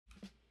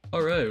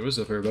Alright, what's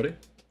up everybody? In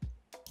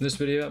this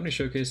video, I'm going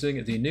to be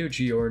showcasing the new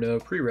Giorno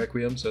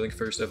pre-Requiem, so I think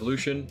first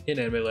evolution, in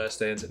Anime Last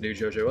Stand's new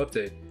JoJo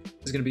update.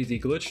 This is going to be the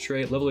glitch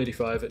trait, level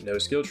 85, no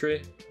skill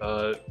tree,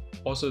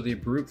 also the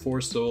brute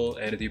force soul,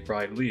 and the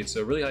pride lead.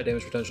 So really high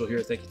damage potential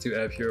here. Thank you to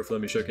AbHero for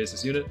letting me showcase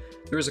this unit.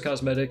 There is a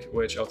cosmetic,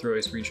 which I'll throw a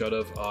screenshot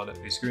of on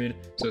the screen,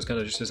 so it's kind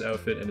of just his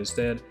outfit and his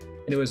stand.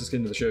 Anyways, let's get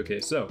into the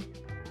showcase. So,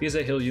 he is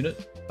a heal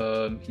unit.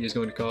 He is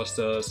going to cost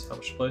us, how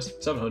much to place?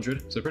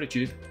 700, so pretty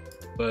cheap,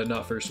 but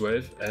not first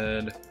wave.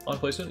 And on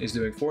placement, he's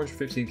doing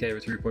 415k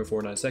with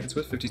 3.49 seconds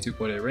with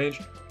 52.8 range,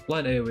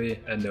 blind AoE,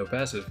 and no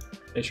passive.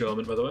 Nature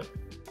element, by the way.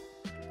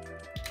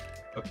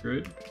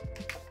 Upgrade.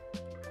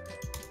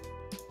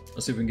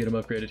 Let's see if we can get him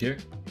upgraded here.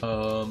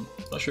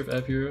 Not sure if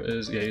AbHero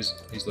is, yeah,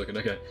 he's looking,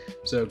 okay.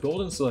 So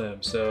Golden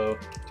Slam, so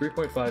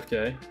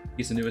 3.5k,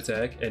 he's a new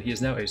attack, and he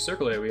is now a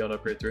circle AoE on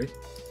upgrade 3.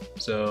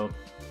 So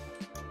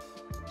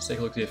let's take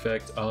a look at the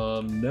effect.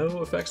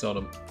 No effects on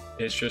him.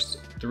 It's just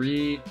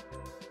 3,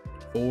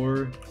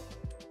 4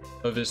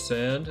 of his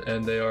sand,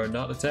 and they are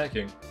not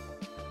attacking.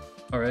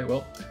 Alright,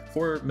 well,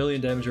 4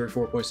 million damage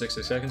over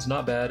 4.66 seconds,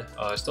 not bad.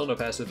 Still no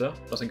passive though,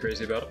 nothing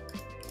crazy about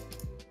it.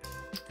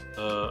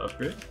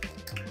 Upgrade.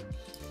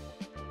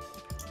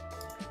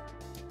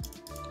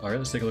 Alright,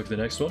 let's take a look at the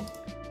next one.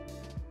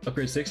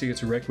 Upgrade 6, he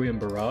gets Requiem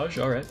Barrage,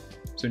 alright.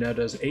 So now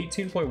does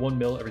 18.1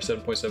 mil every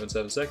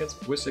 7.77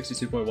 seconds with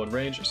 62.1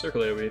 range,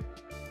 circle AoE.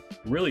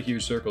 Really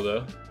huge circle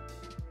though.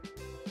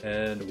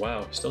 And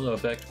wow, still no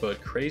effect,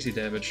 but crazy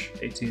damage.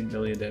 18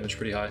 million damage,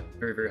 pretty high.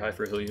 Very, very high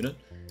for a heal unit.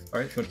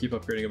 Alright, if you want to keep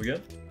upgrading him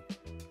again.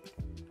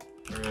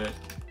 Alright,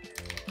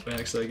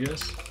 max, I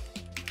guess.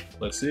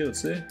 Let's see.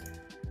 Let's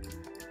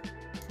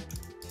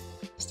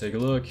take a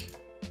look.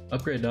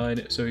 Upgrade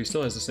 9, so he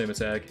still has the same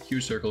attack.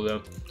 Huge circle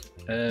though.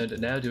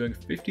 And now doing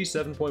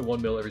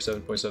 57.1 mil every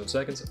 7.7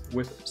 seconds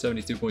with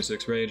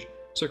 72.6 range.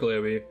 Circle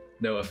AoE,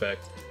 no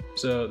effect.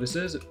 So this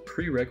is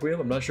pre-Requiem.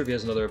 I'm not sure if he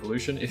has another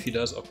evolution. If he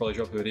does, I'll probably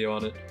drop a video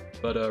on it.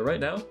 But right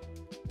now,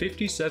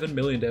 57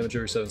 million damage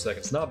every 7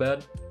 seconds. Not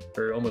bad,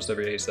 or almost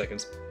every 8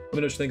 seconds. Let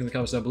me know what you think in the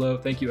comments down below.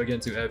 Thank you again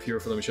to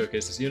AbHero for letting me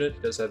showcase this unit.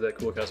 He does have that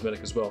cool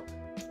cosmetic as well.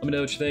 Let me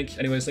know what you think.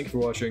 Anyways, thank you for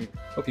watching.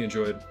 Hope you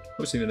enjoyed. Hope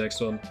to see you in the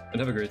next one, and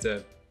have a great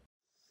day.